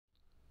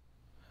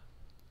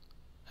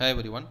Hi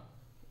everyone.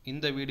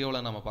 இந்த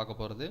வீடியோவில் நம்ம பார்க்க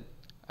போகிறது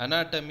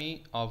anatomy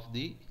of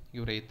the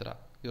urethra.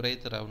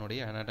 urethraவுடைய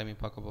anatomy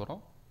பார்க்க போகிறோம்.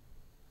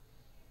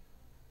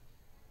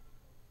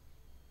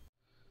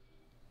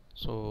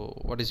 So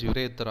what is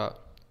urethra?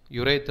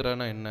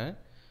 urethraனா என்ன?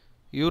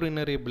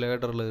 urinary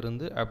bladderல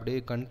இருந்து அப்படியே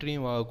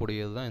கண்டினியூ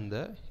ஆகக்கூடியது தான்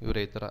இந்த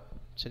urethra.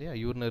 சரியா?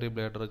 urinary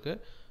bladderக்கு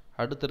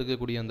அடுத்து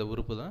இருக்கக்கூடிய அந்த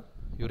உறுப்பு தான்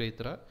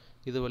urethra.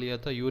 இது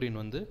வழியாக தான்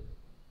யூரின் வந்து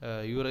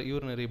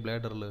urinary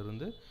bladderல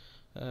இருந்து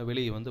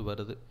வெளியே வந்து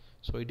வருது.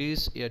 So it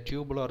is a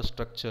tubular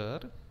structure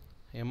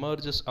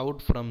emerges out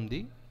from the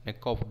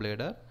neck of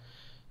bladder.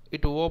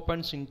 It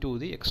opens into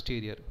the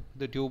exterior.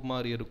 இது டியூப்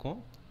மாதிரி இருக்கும்.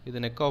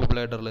 இது neck of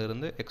bladderல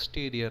இருந்து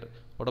exterior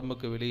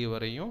உடம்புக்கு வெளியே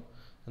வரையும்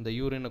அந்த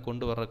யூரினை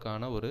கொண்டு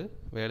வரக்கான ஒரு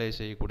வேலையை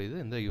செய்யக்கூடியது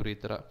இந்த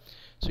urethra.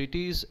 So it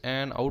is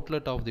an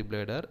outlet of the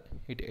bladder.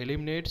 It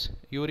eliminates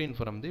urine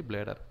from the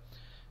bladder.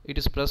 It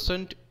is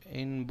present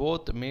in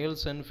both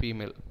males and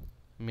female.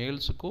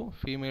 மேல்ஸுக்கும்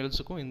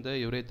ஃபீமேல்ஸுக்கும் இந்த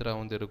யுரேத்ரா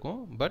வந்து இருக்கும்.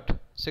 But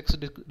sex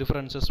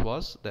differences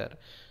was there.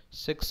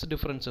 Sex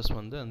differences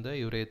வந்து அந்த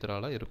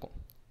யுரேத்ராவில் இருக்கும்.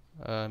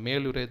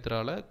 மேல்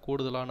யுரேத்ராவில்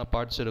கூடுதலான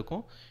parts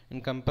இருக்கும்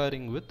இன்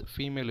comparing with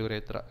female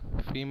urethra.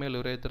 Female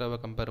யுரேத்ராவை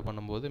compare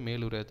பண்ணும்போது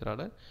மேல்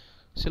யுரேத்ராவில்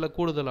சில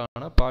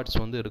கூடுதலான பார்ட்ஸ்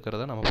வந்து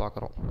இருக்கிறத நம்ம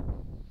பார்க்குறோம்.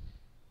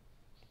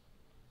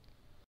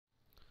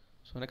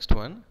 ஸோ நெக்ஸ்ட்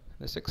ஒன்,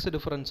 இந்த செக்ஸ்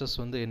டிஃப்ரென்சஸ்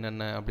வந்து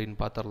என்னென்ன அப்படின்னு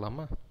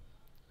பார்த்துடலாமா?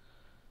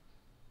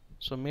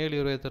 ஸோ மேல்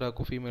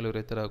யுரேத்ராக்கும் ஃபீமேல்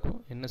யுரேத்ராக்கும்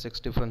என்ன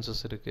செக்ஸ்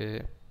டிஃப்ரென்சஸ் இருக்குது?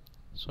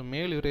 ஸோ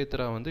மேல்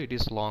யுரேத்ரா வந்து it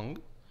is long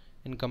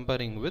in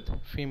comparing with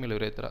female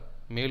urethra.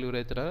 மேல்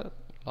யுரேத்ரா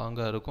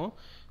லாங்காக இருக்கும்,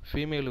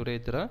 ஃபீமேல்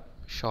யுரேத்ரா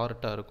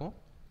ஷார்ட்டாக இருக்கும்.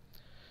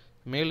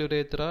 மேல்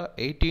urethra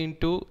 18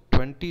 to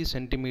 20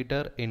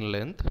 centimetre in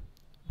length,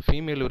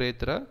 female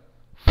urethra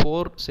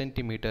 4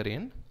 centimetre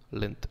in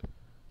length.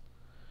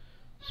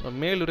 So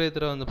male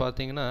urethra வந்து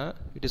பார்த்தீங்கன்னா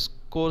it is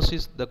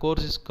the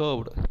course is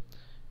curved.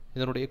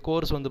 இதனுடைய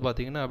கோர்ஸ் வந்து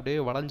பார்த்திங்கன்னா அப்படியே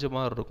வளைஞ்ச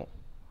மாதிரி இருக்கும்.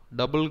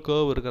 டபுள்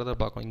கர்வ் இருக்கிறத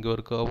பார்க்கணும். இங்கே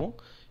ஒரு கர்வும்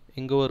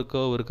இங்கே ஒரு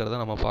கர்வ் இருக்கிறத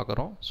நம்ம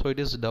பார்க்குறோம். So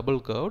it is double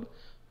curved.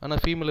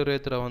 ஆனால் ஃபீமேல்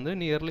யுரேத்ரா வந்து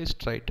நியர்லி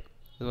ஸ்ட்ரைட்.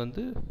 இது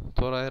வந்து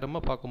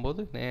தோராயிரமாக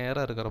பார்க்கும்போது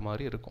நேராக இருக்கிற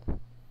மாதிரி இருக்கும்.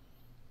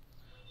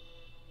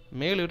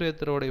 மேல்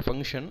யுரேத்ராவுடைய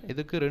ஃபங்க்ஷன்,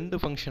 இதுக்கு ரெண்டு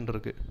ஃபங்க்ஷன்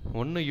இருக்குது.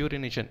 ஒன்று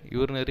யூரினேஷன்,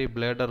 யூரினரி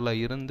பிளேடரில்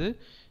இருந்து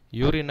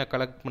யூரினை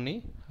கலெக்ட் பண்ணி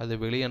அதை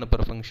வெளியே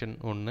அனுப்புகிற ஃபங்க்ஷன்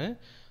ஒன்று.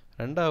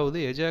 ரெண்டாவது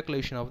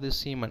ejaculation of the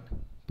Seeman,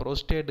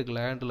 prostate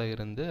கிளாண்டில்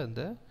இருந்து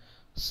அந்த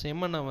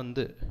செமனை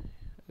வந்து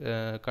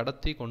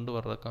கடத்தி கொண்டு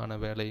வர்றதுக்கான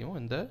வேலையும்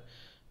இந்த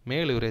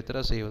மேல்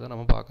யுரேத்ரா செய்வதை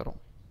நம்ம பார்க்குறோம்.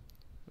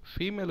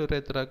 ஃபீமேல்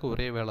யுரேத்ராவுக்கு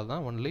ஒரே வேலை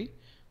தான், ஒன்லி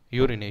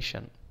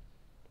யூரினேஷன்.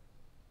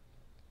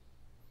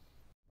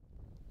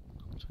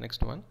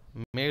 நெக்ஸ்ட் ஒன்,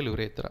 மேல்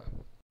urethra.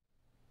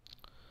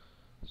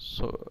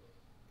 So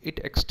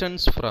it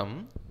extends from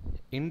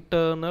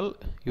internal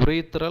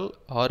யுரேத்ரல்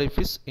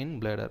ஆரிஃபிஸ் in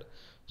bladder.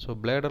 So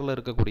பிளேடரில்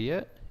இருக்கக்கூடிய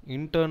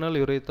இன்டர்னல்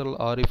யுரேத்ரல்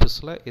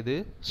ஆரிஃபிஸில் இது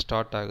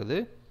ஸ்டார்ட் ஆகுது.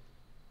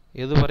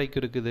 எது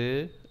வரைக்கும் இருக்குது?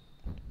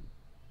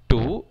 To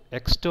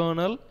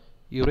external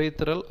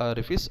யுரேத்ரல்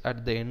ஆரிஃபிஸ் at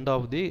the end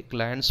of the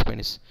glands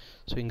penis.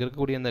 So இங்கே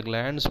இருக்கக்கூடிய இந்த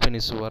கிளான்ஸ்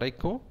பெனிஸ்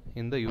வரைக்கும்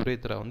இந்த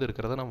யுரேத்ரா வந்து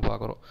இருக்கிறத நம்ம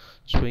பார்க்குறோம்.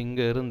 ஸோ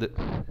இங்கே இருந்து,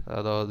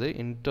 அதாவது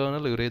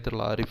இன்டர்னல்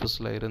யுரேத்ரல்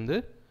ஆரிஃபிஸில் இருந்து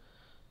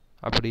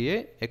அப்படியே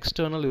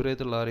external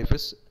யுரேத்ரல்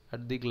ஆரிஃபிஸ்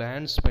at the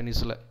glands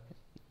பெனிஸில்,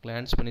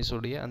 glands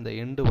பெனிஸுடைய அந்த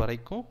எண்டு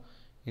வரைக்கும்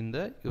இந்த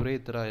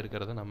யுரேத்ரா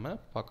இருக்கிறத நம்ம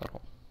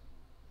பார்க்குறோம்.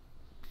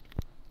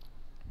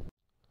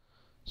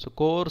 ஸோ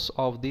கோர்ஸ்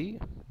ஆஃப் தி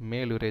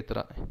மேல்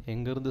யுரேத்ரா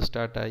எங்கேருந்து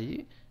ஸ்டார்ட் ஆகி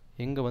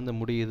எங்கே வந்து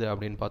முடியுது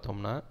அப்படின்னு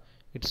பார்த்தோம்னா,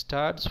 it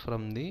starts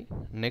from the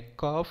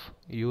neck of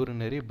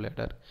urinary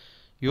bladder.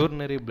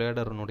 Urinary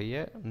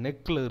பிளேடர்னுடைய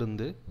நெக்கில்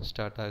இருந்து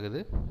ஸ்டார்ட்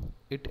ஆகுது.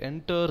 It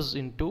enters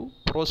into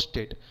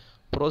prostate,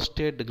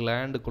 prostate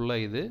கிளாண்டுக்குள்ளே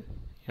இது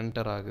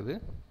என்டர் ஆகுது.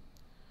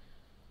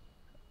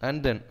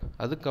 அண்ட் தென்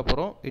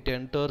அதுக்கப்புறம் it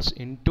enters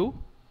into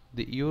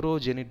the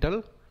urogenital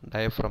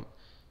diaphragm.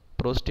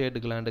 Prostate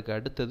கிளாண்டுக்கு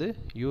அடுத்தது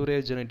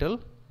யூரோஜெனிட்டல்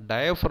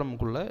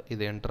டயஃப்ரம்குள்ளே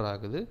இது என்டர்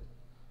ஆகுது.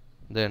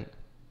 தென்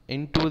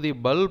into the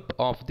bulb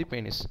of the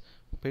penis,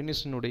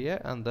 பெனிஸினுடைய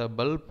அந்த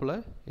பல்பில்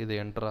இது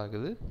என்டர்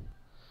ஆகுது.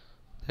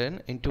 தென்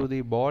into the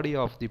body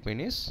of the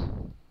penis.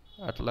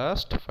 At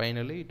last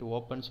finally it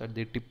opens at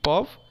the tip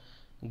of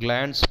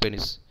glands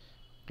penis.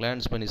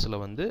 Glands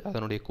பெனிஸில் வந்து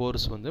அதனுடைய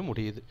course வந்து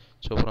முடியுது.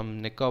 So from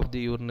neck of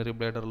the urinary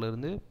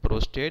பிளேடர்லேருந்து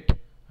prostate,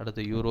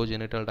 அடுத்து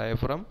urogenital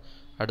diaphragm,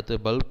 அடுத்து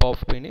bulb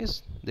of penis,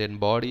 then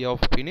body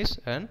of penis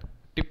and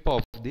tip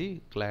of the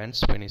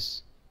glands penis.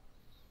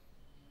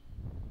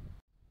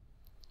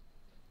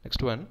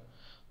 Next one,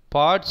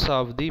 parts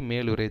of the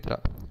மேல் urethra.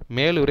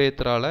 மேல்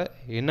யுரேத்ராவில்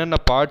என்னென்ன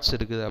parts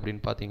இருக்குது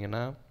அப்படின்னு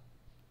பார்த்தீங்கன்னா,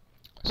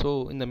 ஸோ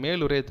இந்த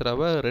மேல்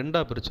யுரேத்ராவை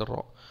ரெண்டாக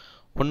பிரிச்சிடுறோம்.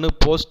 ஒன்று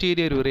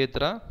போஸ்டீரியர்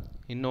யுரேத்ரா,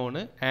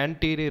 இன்னொன்று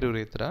anterior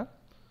urethra.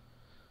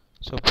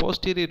 So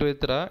posterior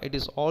urethra, it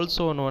is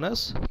also known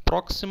as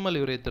proximal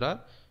urethra,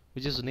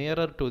 which is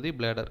nearer to the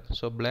bladder.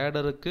 So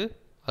bladderக்கு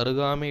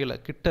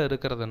அருகாமையில் கிட்ட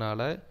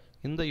இருக்கிறதுனால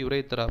இந்த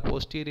யுரேத்ரா,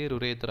 போஸ்டீரியர்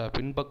யுரேத்ரா,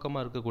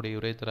 பின்பக்கமாக இருக்கக்கூடிய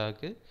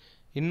யுரேத்ராவுக்கு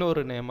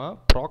இன்னொரு நேமாக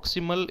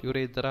ப்ராக்சிமல்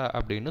யுரேத்ரா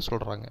அப்படின்னு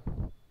சொல்கிறாங்க.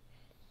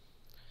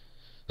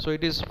 So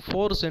it is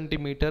 4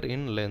 centimeter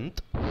in length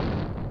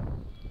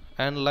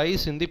and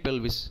lies in the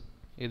pelvis.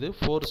 இது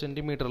 4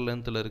 centimeter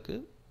lengthல இருக்கு,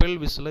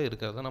 pelvisல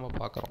இருக்கிறத நம்ம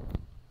பார்க்குறோம்.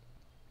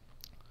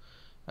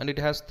 And it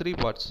has 3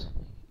 parts.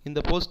 இந்த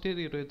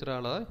posterior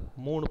urethraல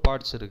 3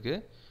 parts இருக்கு.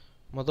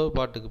 முதல்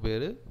பார்ட்டுக்கு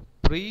பேரு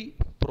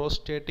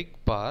preprostatic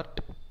part,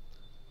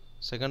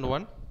 second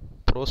one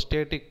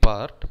prostatic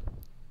part,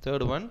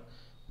 third one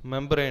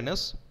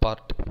membranous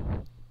part.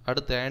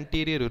 அடுத்து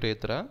anterior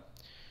urethra.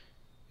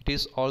 It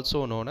is also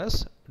known as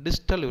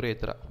distal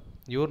urethra.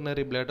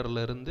 urinary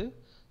bladderல இருந்து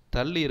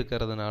தள்ளி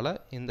இருக்கிறதுனால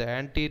இந்த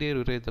anterior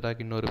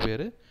urethraக்கு இன்னொரு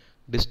பேரு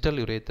distal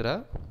urethra.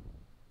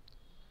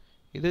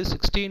 இது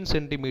 16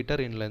 cm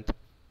in length,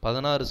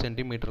 16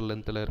 cm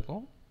lengthல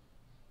இருக்கும்.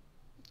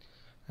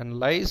 And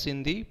lies in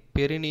the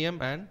perineum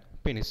and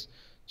penis.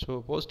 So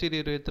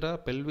posterior urethra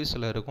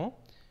pelvisல இருக்கும்,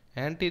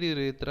 anterior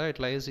urethra it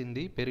lies in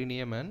the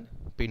perineum and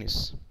penis.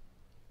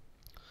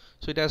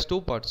 So it has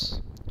 2 parts.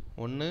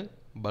 ஒன்று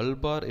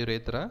bulbar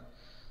urethra,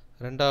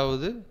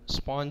 ரெண்டாவது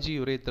spongy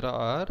urethra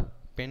or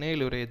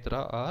penile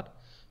urethra or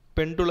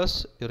pendulous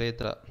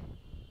urethra.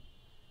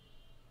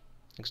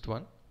 Next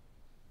one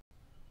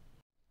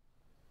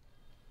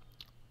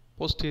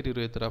posterior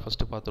urethra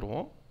first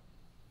பார்த்துருவோம்.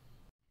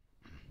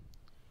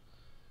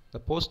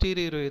 The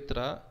posterior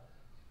urethra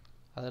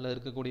அதில்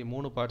இருக்கக்கூடிய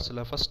 3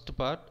 பார்ட்ஸில் first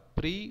part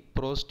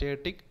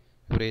preprostatic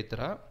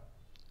urethra.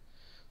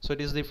 So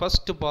it is the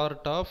first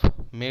part of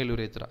male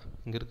urethra.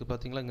 இங்கே இருக்குது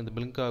பார்த்தீங்களா, இங்கே இந்த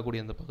blink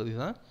ஆகக்கூடிய அந்த பகுதி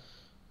தான்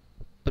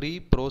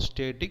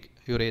preprostatic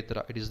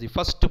urethra. It is the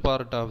first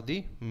part of the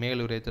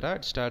male urethra.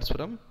 It starts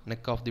from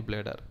neck of the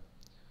bladder.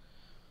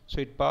 So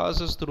it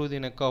passes through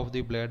the neck of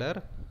the bladder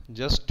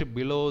just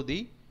below the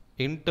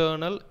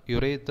internal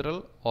urethral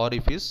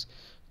orifice.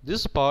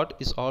 This part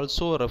is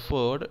also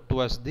referred to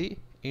as the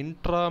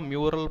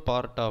intramural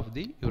part of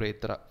the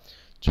urethra.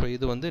 So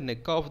இது வந்து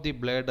neck of the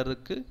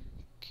bladderக்கு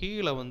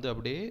கீழே வந்து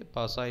அப்படியே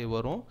pass ஆகி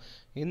வரும்.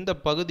 இந்த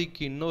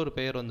பகுதிக்கு இன்னொரு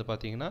பெயர் வந்து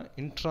பார்த்தீங்கன்னா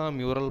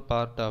intramural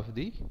part of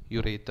the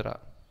urethra.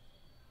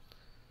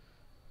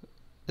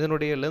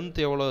 இதனுடைய லென்த்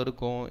எவ்வளோ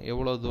இருக்கும்,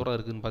 எவ்வளோ தூரம்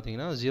இருக்குதுன்னு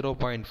பார்த்தீங்கன்னா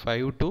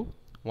 0.5 to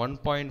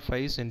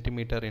 1.5 cm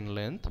in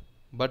length,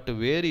 but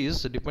varies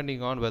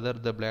depending on whether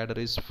the bladder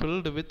is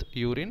filled with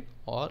urine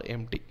or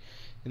empty.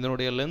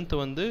 இதனுடைய லென்த்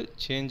வந்து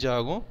சேஞ்ச்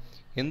ஆகும்.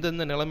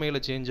 எந்தெந்த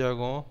நிலைமையில் சேஞ்ச்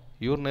ஆகும்,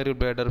 urinary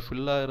bladder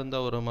ஃபில்லாக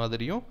இருந்தால் ஒரு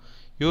மாதிரியும்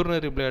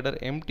urinary bladder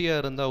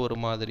எம்டியாக இருந்தால் ஒரு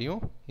மாதிரியும்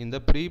இந்த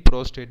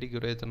preprostatic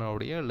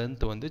urethraவுடைய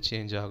லென்த் வந்து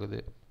சேஞ்ச் ஆகுது.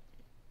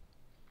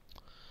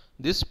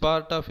 This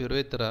part of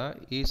urethra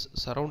is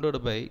surrounded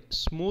by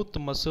smooth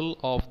muscle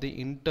of the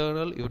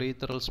internal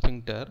urethral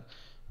sphincter,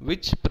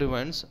 which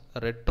prevents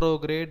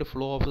retrograde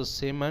flow of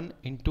semen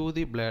into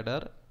the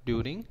bladder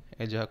during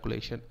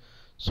ejaculation.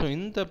 So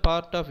இந்த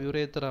part of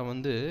urethra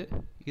வந்து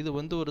இது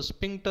வந்து ஒரு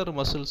sphincter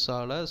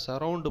muscles-ஆல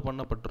surround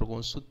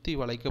பண்ணப்பட்டிருக்கும், சுற்றி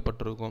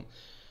வளைக்கப்பட்டிருக்கும்.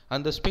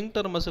 அந்த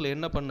sphincter muscle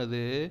என்ன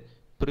பண்ணுது,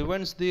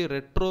 prevents the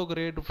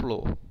retrograde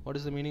flow. What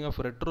is the meaning of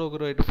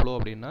retrograde flow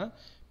அப்படின்னா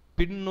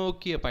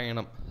பின்னோக்கிய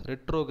பயணம்.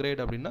 ரெட்ரோகிரேட்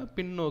அப்படின்னா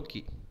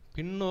பின்னோக்கி,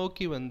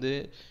 பின்னோக்கி வந்து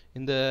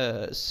இந்த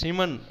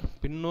சிமன்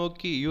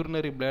பின்னோக்கி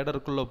யூரினரி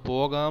பிளேடருக்குள்ளே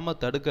போகாமல்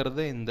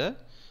தடுக்கிறது இந்த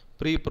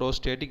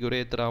ப்ரீப்ரோஸ்டேட்டிக்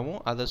யுரேத்ராவும்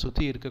அதை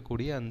சுற்றி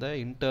இருக்கக்கூடிய அந்த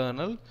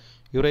இன்டர்னல்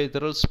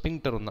யுரேத்ரல்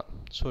ஸ்பிங்டரும் தான்.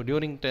 So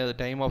during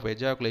time of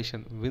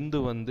ejaculation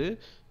விந்து வந்து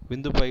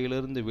விந்து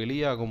பையிலிருந்து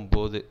வெளியாகும்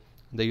போது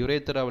இந்த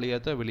யுரேத்ரா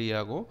வழியாக தான்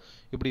வெளியாகும்.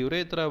 இப்படி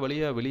யுரேத்ரா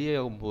வழியாக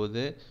வெளியாகும்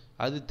போது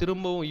அது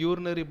திரும்பவும்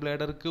யூரினரி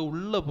பிளேடருக்கு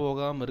உள்ளே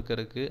போகாமல்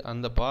இருக்கிறதுக்கு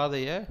அந்த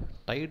பாதையை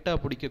டைட்டாக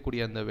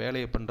பிடிக்கக்கூடிய அந்த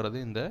வேலையை பண்ணுறது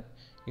இந்த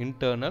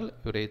internal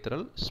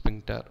யுரேத்ரல்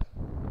sphincter.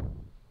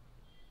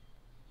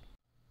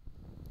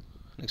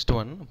 Next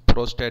one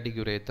prostatic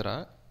urethra.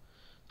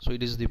 So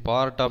it is the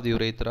part of the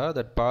urethra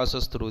that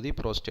passes through the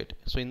prostate.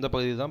 So இந்த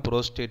பகுதி தான்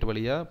prostate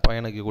வழியாக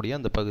பயணிக்கக்கூடிய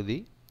அந்த பகுதி.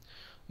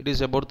 It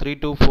is about 3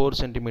 to 4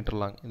 cm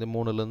long. இது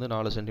 3லேருந்து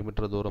 4 cm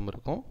தூரம்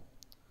இருக்கும்.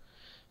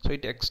 So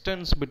it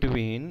extends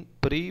between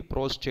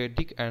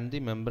preprostatic and the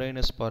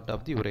membranous part of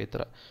the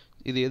urethra.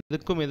 இது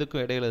எதுக்கும்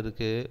இடையில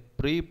இருக்கு,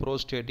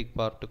 preprostatic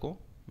பார்ட்டுக்கும்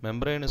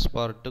membranous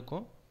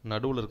பார்ட்டுக்கும்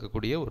நடுவில்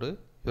இருக்கக்கூடிய ஒரு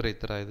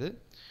urethra இது.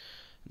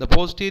 The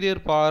posterior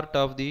part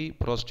of the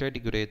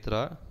prostatic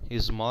urethra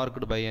is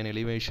marked by an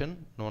elevation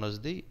known as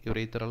the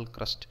urethral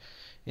crest.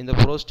 இந்த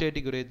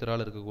prostatic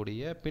urethraல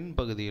இருக்கக்கூடிய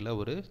பின்பகுதியில்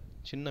ஒரு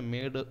சின்ன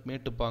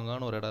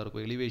மேட்டுப்பாங்கான ஒரு இடம்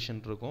இருக்கும்,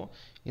 எலிவேஷன் இருக்கும்.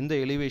 இந்த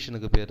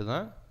எலிவேஷனுக்கு பேர்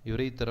தான்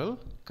urethral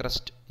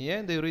crest.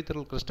 ஏன் இந்த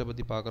urethral crest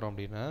பற்றி பார்க்குறோம்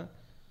அப்படின்னா,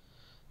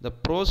 the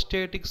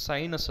prostatic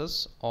sinuses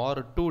are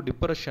to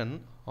depression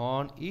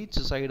on each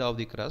side of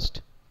the crest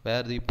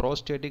where the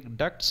prostatic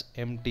ducts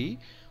empty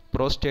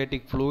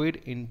prostatic fluid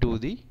into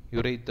the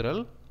urethral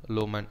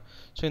lumen.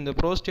 So இந்த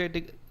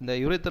இந்த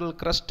urethral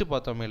crest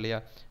பார்த்தோமே இல்லையா,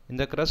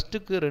 இந்த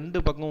crestக்கு ரெண்டு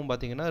பக்கமும்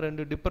பார்த்தீங்கன்னா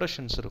ரெண்டு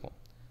டிப்ரெஷன்ஸ் இருக்கும்,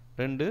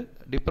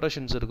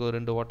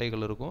 ரெண்டு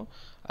ஓட்டைகள் இருக்கும்.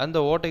 அந்த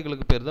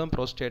ஓட்டைகளுக்கு பேர் தான்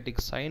prostatic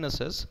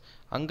sinuses.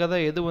 அங்கே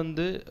தான் எது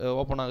வந்து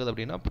ஓப்பன் ஆகுது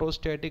அப்படின்னா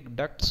prostatic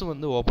ducts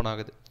வந்து ஓப்பன்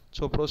ஆகுது.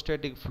 ஸோ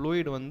prostatic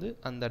fluid வந்து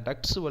அந்த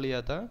ducts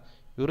வழியாக தான்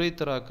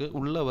யுரேத்ராக்கு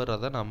உள்ளே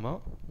வர்றதை நம்ம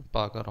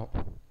பார்க்குறோம்.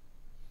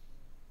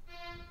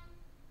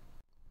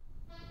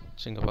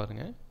 ஸோ இங்கே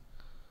பாருங்கள்,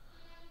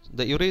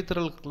 the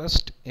urethral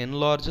crust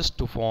enlarges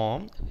to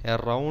form a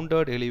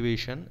rounded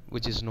elevation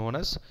which is known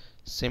as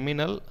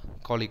seminal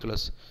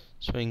colliculus.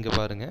 So இங்கே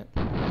பாருங்கள்,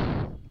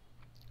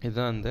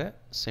 இதுதான் அந்த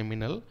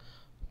seminal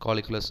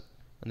colliculus.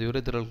 அந்த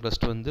urethral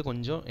crust வந்து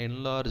கொஞ்சம்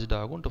enlarged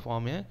ஆகும் to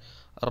form a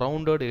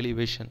rounded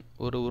elevation.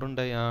 ஒரு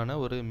உருண்டையான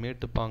ஒரு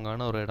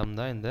மேட்டுப்பாங்கான ஒரு இடம்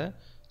தான் இந்த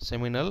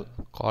seminal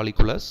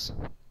colliculus.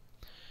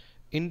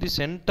 In the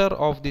center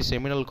of the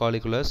seminal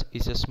colliculus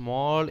is a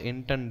small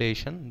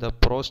indentation, the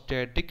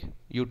prostatic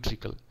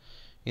utricle.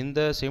 இந்த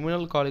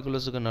seminal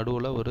colliculusக்கு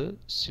நடுவில் ஒரு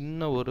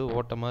சின்ன ஒரு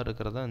ஓட்டமாக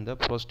இருக்கிறதா இந்த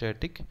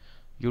prostatic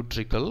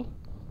utricle.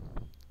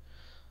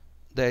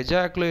 The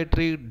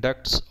ejaculatory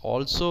ducts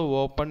also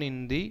open in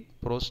the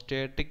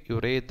prostatic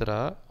urethra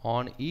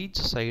on each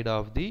side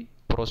of the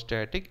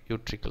prostatic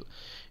utricle.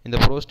 இந்த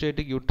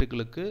prostatic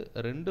utricleக்கு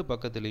ரெண்டு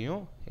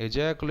பக்கத்துலேயும்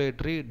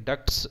ejaculatory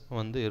ducts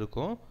வந்து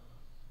இருக்கும்.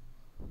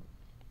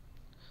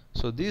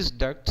 So these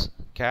ducts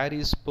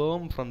carry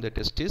sperm from the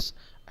testis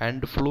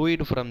and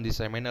fluid from the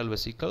seminal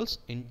vesicles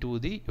into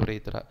the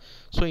urethra.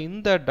 So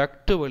இந்த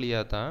duct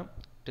வழியாக தான்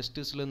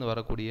டெஸ்டிஸ்லேருந்து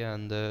வரக்கூடிய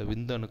அந்த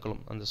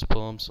விந்தணுக்களும் அந்த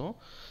ஸ்பெர்ம்ஸும்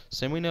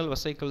செமினல்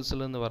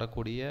வெசைக்கிள்ஸ்லேருந்து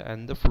வரக்கூடிய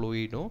அந்த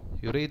ஃப்ளூயிடும்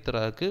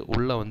யுரேத்ராவுக்கு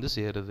உள்ளே வந்து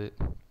சேருது.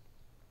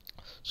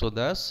 So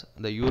thus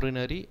the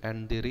urinary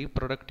and the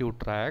reproductive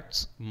tracts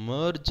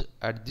merge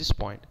at this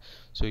point.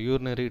 So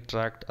urinary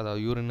tract,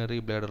 அதாவது urinary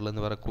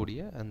bladderலேருந்து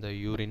வரக்கூடிய அந்த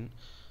யூரின்,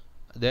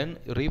 தென்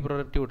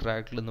ரீப்ரொடக்டிவ்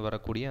ட்ராக்ட்லேருந்து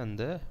வரக்கூடிய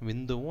அந்த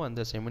விந்துவும்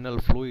அந்த செமினல்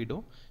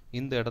ஃப்ளூயிடும்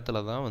இந்த இடத்துல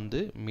தான் வந்து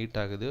மீட்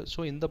ஆகுது. ஸோ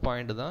இந்த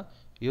பாயிண்ட் தான்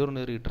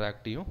யூரினரி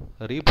ட்ராக்டையும்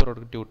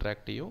ரீப்ரொடக்டிவ்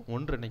ட்ராக்டையும்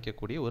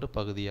ஒன்றிணைக்கக்கூடிய ஒரு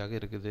பகுதியாக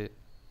இருக்குது.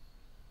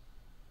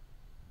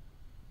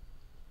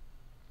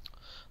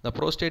 The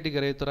prostatic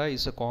urethra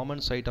is a common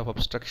site of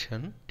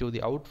obstruction to the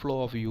outflow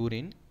of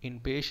urine in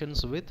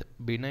patients with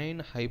benign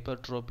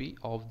hypertrophy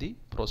of the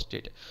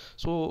prostate.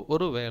 So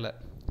ஒரு வேளை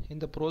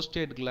இந்த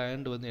prostate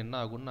gland வந்து என்ன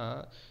ஆகும்னா,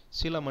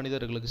 சில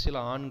மனிதர்களுக்கு, சில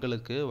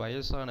ஆண்களுக்கு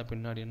வயசான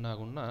பின்னாடி என்ன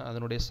ஆகும்னா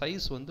அதனுடைய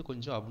சைஸ் வந்து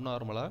கொஞ்சம்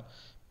அப்நார்மலாக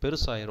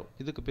பெருசாயிரும்.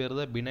 இதுக்கு பேர்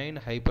தான் பினைன்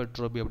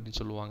ஹைப்பர்ட்ரோபி அப்படின்னு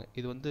சொல்லுவாங்க.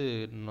 இது வந்து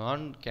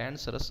நான்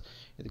கேன்சரஸ்,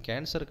 இது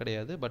கேன்சர்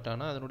கிடையாது, பட்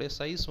ஆனால் அதனுடைய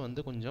சைஸ்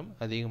வந்து கொஞ்சம்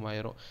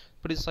அதிகமாயிரும்.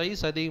 இப்படி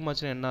சைஸ்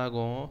அதிகமாச்சுன்னா என்ன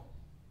ஆகும்,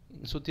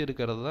 சுற்றி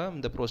இருக்கிறது தான்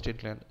இந்த ப்ரோஸ்டேட்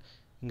கிளாண்ட்,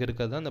 இங்கே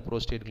இருக்கிறது தான் இந்த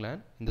ப்ரோஸ்டேட்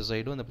கிளாண்ட், இந்த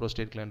சைடும் இந்த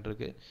ப்ரோஸ்டேட் கிளாண்ட்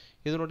இருக்குது.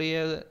 இதனுடைய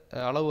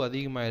அளவு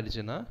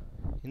அதிகமாகிடுச்சுன்னா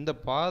இந்த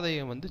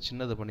பாதையை வந்து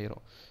சின்னது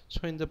பண்ணிடும்.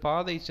 ஸோ இந்த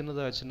பாதை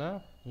சின்னதாச்சுன்னா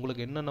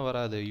உங்களுக்கு என்னென்ன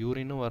வராது,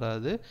 யூரினும்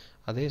வராது,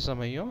 அதே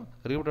சமயம்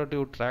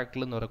ரீப்ரொடக்டிவ்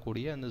ட்ராக்ட்லேருந்து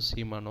வரக்கூடிய அந்த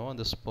சீமனோ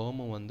அந்த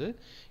ஸ்பெர்மும் வந்து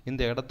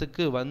இந்த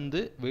இடத்துக்கு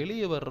வந்து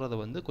வெளியே வர்றதை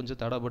வந்து கொஞ்சம்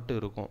தடைப்பட்டு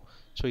இருக்கும்.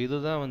 ஸோ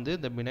இதுதான் வந்து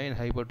இந்த பினைன்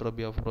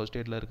ஹைப்பர்ட்ரோபி ஆஃப்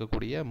ப்ரோஸ்டேட்டில்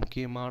இருக்கக்கூடிய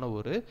முக்கியமான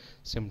ஒரு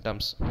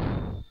symptoms.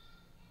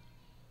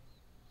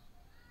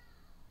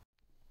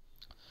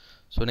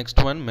 So next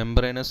one,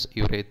 membranous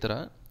urethra.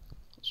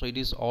 So it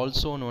is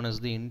also known as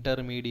the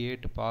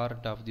intermediate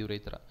part of the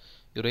urethra.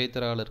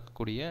 யுரேத்ராவில்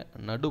இருக்கக்கூடிய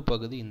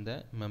நடுப்பகுதி இந்த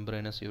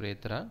membranous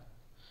urethra.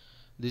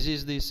 This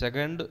is the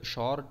second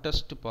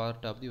shortest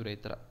part of the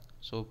urethra.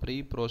 So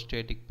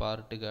pre-prostatic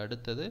பார்ட்டுக்கு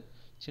அடுத்தது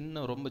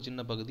ரொம்ப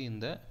சின்ன பகுதி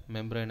இந்த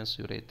membranous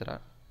urethra.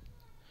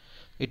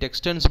 It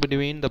extends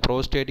between the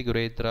prostatic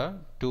urethra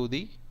to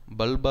the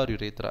bulbar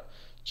urethra.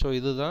 So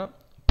இதுதான்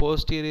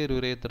posterior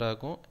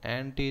urethraக்கும்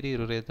anterior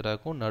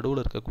urethraக்கும்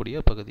நடுவில்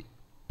இருக்கக்கூடிய பகுதி.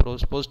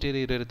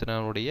 posterior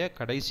urethraவுடைய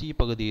கடைசி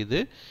பகுதி இது.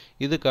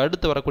 இதுக்கு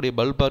அடுத்து வரக்கூடிய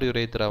bulbar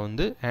urethra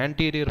வந்து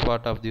anterior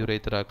part of the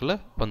urethraக்குள்ள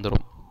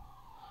வந்துடும்.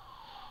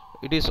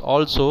 It is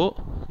also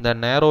the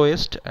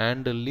narrowest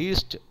and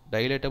least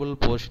dilatable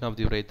portion of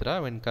the urethra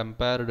when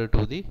compared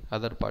to the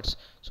other parts.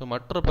 So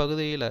மற்ற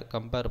பகுதியில்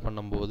கம்பேர்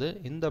பண்ணும்போது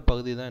இந்த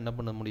பகுதி தான் என்ன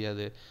பண்ண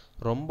முடியாது,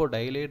 ரொம்ப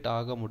டைலேட்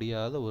ஆக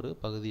முடியாத ஒரு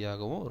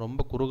பகுதியாகவும்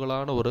ரொம்ப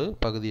குறுகலான ஒரு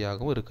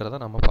பகுதியாகவும்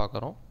இருக்கிறத நம்ம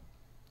பார்க்குறோம்.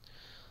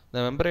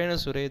 The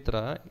membranous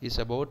urethra is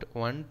about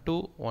 1 to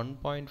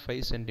 1.5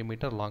 cm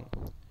long.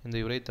 இந்த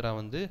யுரேத்ரா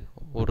வந்து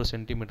 1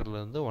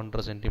 சென்டிமீட்டர்லேருந்து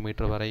 1.5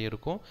 சென்டிமீட்டர் வரை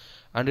இருக்கும்.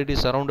 And it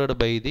is surrounded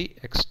by the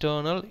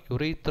external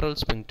யுரேத்ரல்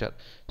sphincter.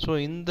 So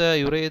இந்த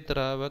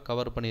யுரேத்ராவை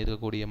கவர்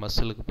பண்ணியிருக்கக்கூடிய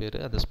மசிலுக்கு பேர்,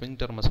 அந்த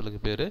ஸ்பிங்டர்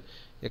மசிலுக்கு பேர்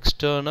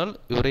எக்ஸ்டர்னல்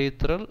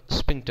யுரேத்ரல்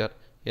ஸ்பிங்டர்.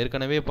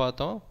 ஏற்கனவே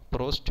பார்த்தோம்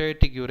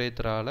ப்ரோஸ்டேட்டிக்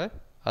யுரேத்ராவில்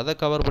அதை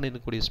கவர்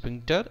பண்ணியிருக்கக்கூடிய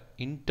ஸ்பிங்டர்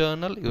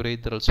இன்டர்னல்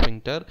யுரேத்ரல்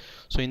ஸ்பிங்டர்.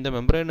 ஸோ இந்த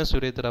மெம்பரேனஸ்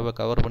யுரேத்ராவை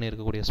கவர்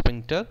பண்ணியிருக்கக்கூடிய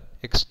sphincter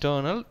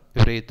external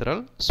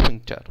யுரேத்ரல்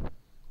sphincter.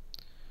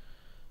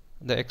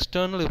 The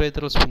external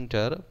urethral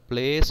sphincter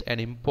plays an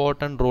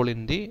important role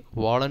in the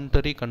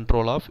voluntary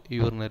control of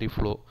urinary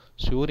flow.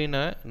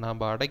 யூரினை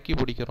நாம் அடக்கி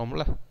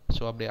பிடிக்கிறோம்ல,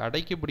 ஸோ அப்படி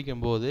அடக்கி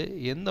பிடிக்கும்போது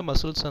எந்த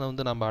மசில்ஸை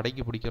வந்து நம்ம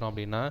அடக்கி பிடிக்கிறோம்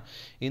அப்படின்னா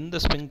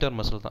இந்த ஸ்பிங்டர்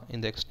மசில் தான்.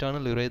 இந்த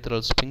எக்ஸ்டர்னல்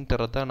யுரேத்ரல்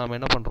ஸ்பிங்டரை தான் நம்ம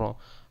என்ன பண்ணுறோம்,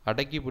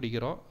 அடக்கி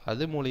பிடிக்கிறோம்.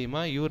 அது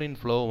மூலிமா யூரின்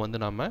ஃப்ளோ வந்து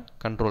நம்ம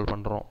கண்ட்ரோல்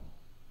பண்ணுறோம்.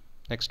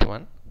 Next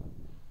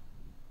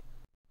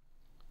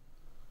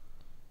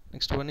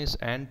one is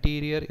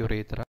anterior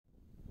urethra.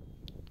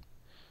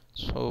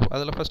 So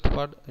அதில் first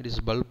part it is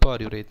bulbar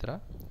urethra.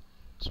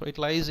 So it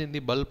lies in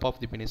the bulb of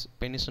the penis.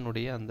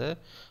 பெனிஸினுடைய அந்த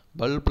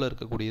பல்பில்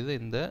இருக்கக்கூடியது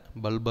இந்த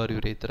bulbar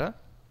urethra.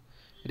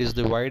 It is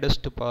the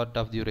widest part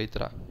of the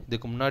urethra.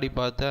 இதுக்கு முன்னாடி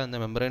பார்த்த அந்த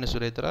membranous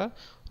urethra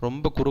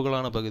ரொம்ப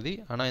குறுகலான பகுதி,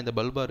 ஆனால் இந்த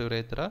bulbar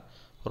urethra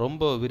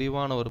ரொம்ப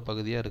விரிவான ஒரு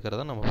பகுதியாக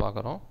இருக்கிறத நம்ம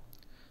பார்க்குறோம்.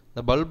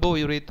 The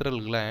bulbourethral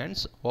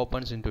glands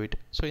opens into it.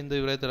 So இந்த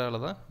urethraல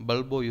தான்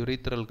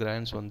bulbourethral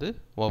glands வந்து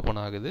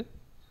ஓப்பன் ஆகுது.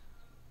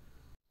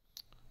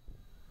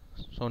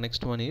 So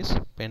next one is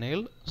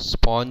penile,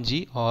 spongy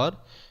or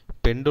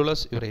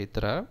pendulous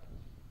urethra.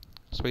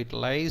 So it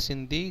lies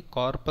in the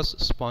corpus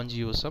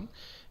spongiosum,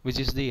 which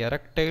is the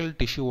erectile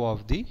tissue of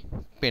the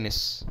penis.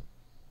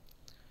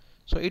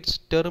 So its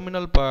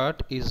terminal part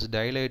is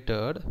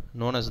dilated,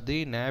 known as the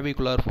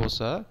navicular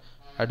fossa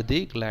at the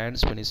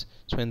glans penis.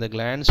 So in the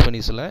glans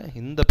penis la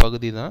இந்த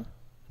பகுதி தான்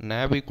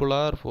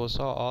navicular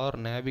fossa or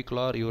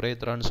navicular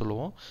urethra ன்னு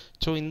சொல்லுவோம்.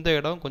 So இந்த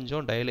இடம்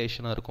கொஞ்சம்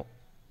டைலேஷனாக இருக்கும்.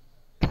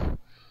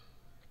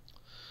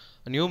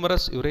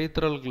 Numerous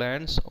urethral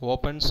glands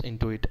opens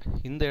into it.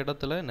 இந்த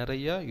இடத்துல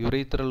நிறைய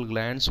urethral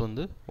glands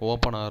வந்து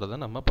ஓப்பன் ஆகிறத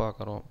நம்ம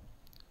பார்க்குறோம்.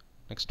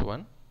 நெக்ஸ்ட்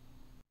ஒன்,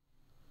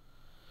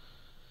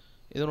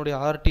 இதனுடைய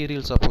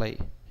arterial supply.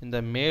 இந்த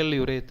மேல்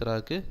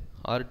urethraக்கு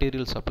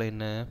arterial supply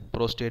என்ன?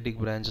 Prostatic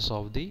branches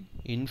of the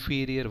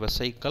inferior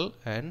vesicle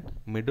and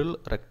middle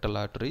rectal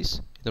arteries.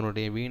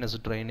 இதனுடைய venous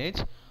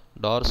drainage,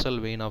 dorsal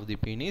vein of the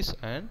penis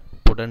and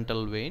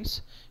pudendal veins.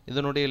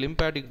 இதனுடைய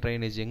lymphatic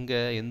drainage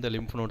எந்த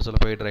lymph nodesல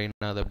போய் drain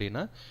ஆகுது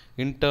அப்படின்னா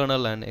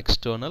internal and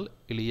external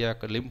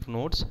iliac lymph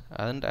nodes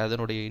and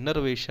அதனுடைய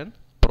innervation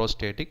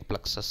prostatic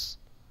plexus.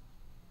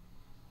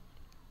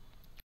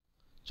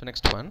 So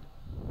next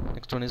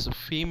one is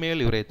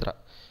female urethra.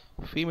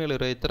 Female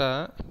urethra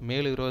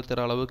மேல் urethra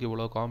அளவுக்கு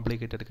இவ்வளோ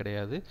complicated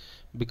கிடையாது,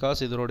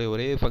 பிகாஸ் இதனுடைய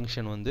ஒரே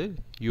ஃபங்க்ஷன் வந்து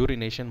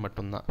யூரினேஷன்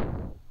மட்டும்தான்.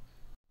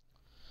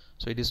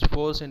 So it is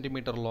 4 cm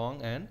long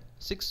and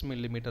 6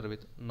 mm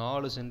width.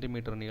 4 cm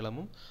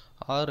நீளமும்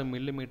 6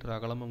 mm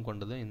அகலமும்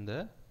கொண்டது இந்த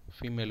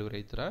female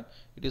urethra.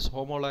 It is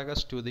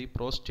homologous to the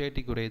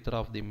prostatic urethra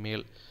of the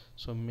male.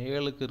 So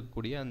மேலுக்கு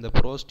இருக்கக்கூடிய அந்த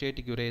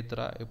prostatic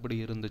urethra எப்படி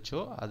இருந்துச்சோ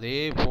அதே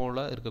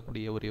போல்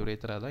இருக்கக்கூடிய ஒரு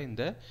urethra தான்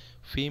இந்த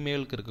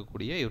ஃபீமேலுக்கு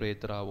இருக்கக்கூடிய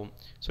urethraவும்.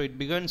 So it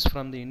begins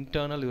from the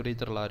internal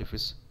urethral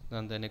orifice.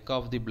 அந்த neck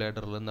of the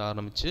bladderலேருந்து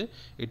ஆரம்பித்து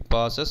it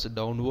passes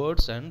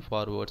downwards and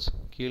forwards.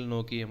 கீழ்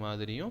நோக்கிய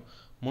மாதிரியும்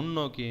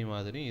முன்னோக்கிய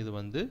மாதிரியும் இது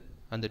வந்து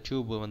அந்த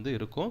டியூப் வந்து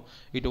இருக்கும்.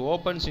 It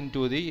opens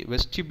into the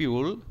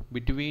vestibule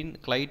between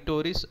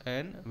clitoris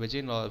and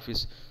vaginal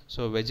orifice.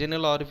 So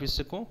vaginal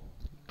orificeக்கும்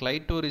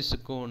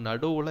கிளைட்டோரிஸுக்கும்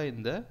நடுவில்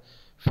இந்த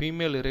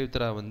ஃபீமேல்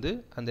urethra வந்து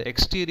அந்த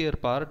எக்ஸ்டீரியர்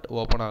பார்ட்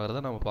ஓப்பன்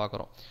ஆகிறத நம்ம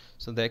பார்க்குறோம்.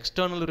 So the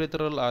external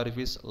urethral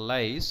orifice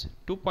lies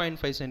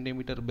 2.5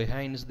 cm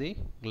behind the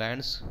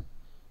glans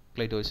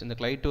clitoris. இந்த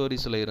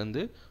கிளைட்டோரிஸில்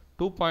இருந்து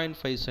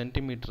 2.5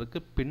 சென்டிமீட்டருக்கு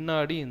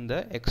பின்னாடி இந்த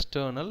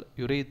எக்ஸ்டர்னல்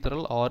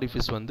யுரேத்ரல்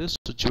ஆரிஃபிஸ் வந்து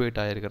சிச்சுவேட்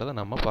ஆகிருக்கிறத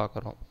நம்ம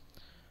பார்க்குறோம்.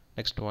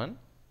 நெக்ஸ்ட் ஒன்,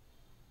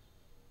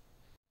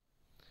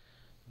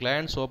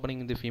 கிளான்ஸ்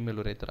ஓப்பனிங் இந்த ஃபீமேல்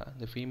urethra.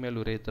 இந்த ஃபீமேல்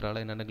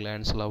urethraல என்னென்ன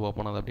கிளான்ஸ்லாம்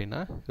ஓப்பன் ஆகுது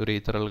அப்படின்னா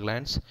யுரேத்ரல்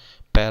கிளான்ஸ்,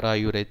 பேரா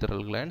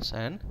யுரேத்ரல் clans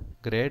and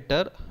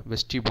greater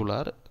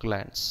vestibular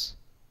glands.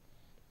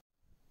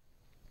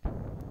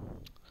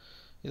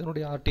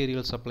 இதனுடைய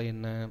ஆர்டீரியல் சப்ளை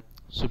என்ன?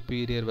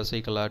 superior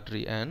vesical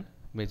artery and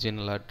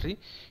vaginal artery.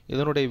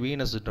 இதனுடைய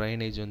venous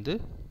drainage வந்து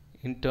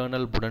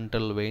internal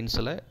pudendal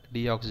veinsல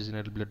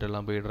deoxygenated blood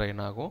எல்லாம் போய் drain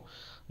ஆகும்.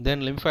 Then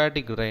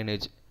lymphatic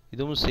drainage,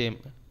 இதுவும் same,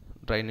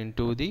 drain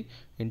into the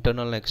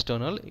internal and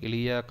external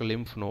iliac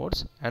lymph nodes.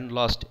 And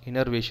last,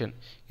 innervation.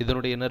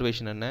 இதனுடைய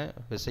innervation என்ன?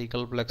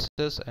 vesical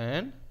plexus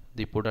and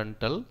the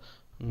pudendal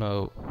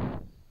nerve.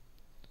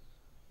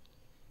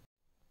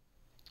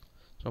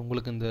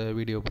 உங்களுக்கு இந்த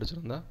வீடியோ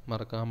பிடிச்சிருந்தா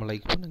மறக்காமல்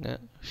லைக் பண்ணுங்கள்,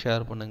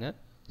 ஷேர் பண்ணுங்கள்,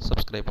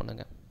 சப்ஸ்கிரைப்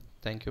பண்ணுங்கள்.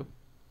 தேங்க்யூ.